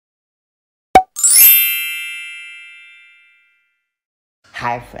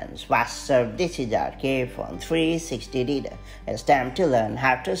Hi friends, what's up? This is RK from 360 Reader. It's time to learn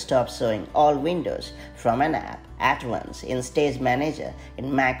how to stop showing all windows from an app at once in Stage Manager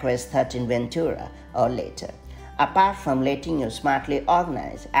in macOS 13 Ventura or later. Apart from letting you smartly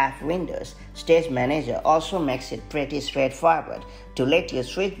organize app windows, Stage Manager also makes it pretty straightforward to let you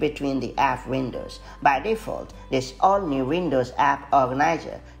switch between the app windows. By default, this all-new Windows App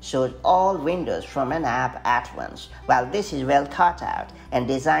Organizer shows all windows from an app at once. While this is well thought out and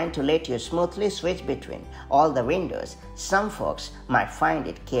designed to let you smoothly switch between all the windows, some folks might find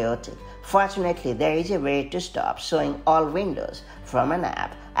it chaotic. Fortunately, there is a way to stop showing all windows from an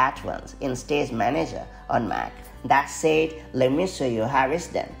app at once in Stage Manager on Mac. That said, let me show you how it's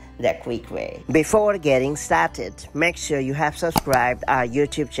done the quick way. Before getting started, make sure you have subscribed our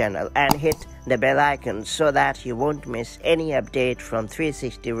YouTube channel and hit the bell icon so that you won't miss any update from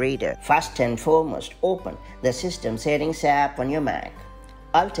 360 Reader. First and foremost, open the System Settings app on your Mac.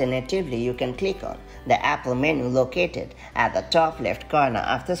 Alternatively, you can click on the Apple menu located at the top left corner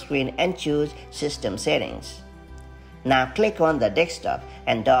of the screen and choose System Settings. Now click on the Desktop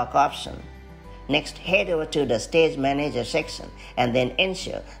and Dock option. Next, head over to the Stage Manager section and then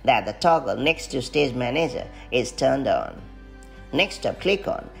ensure that the toggle next to Stage Manager is turned on. Next up, click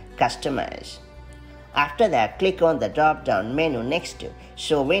on Customize. After that, click on the drop-down menu next to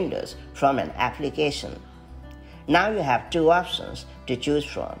Show Windows from an Application. Now you have two options to choose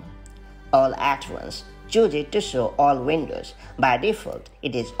from. All at once, choose it to show all windows. By default,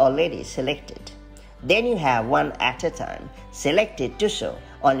 it is already selected. Then you have one at a time, select it to show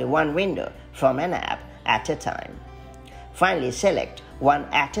only one window from an app at a time. Finally, select one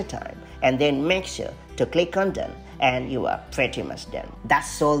at a time and then make sure to click on Done and you are pretty much done.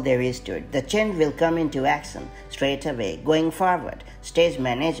 That's all there is to it. The change will come into action straight away. Going forward, Stage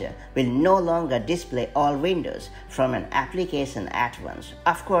Manager will no longer display all windows from an application at once.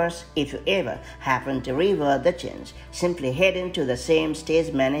 Of course, if you ever happen to revert the change, simply head into the same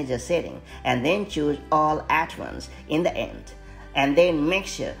Stage Manager setting and then choose All at Once in the end. And then make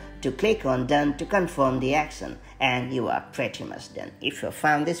sure to click on Done to confirm the action and you are pretty much done. If you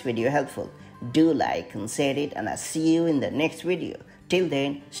found this video helpful, do like and share it, and I'll see you in the next video. Till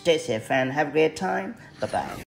then, stay safe and have a great time. Bye-bye.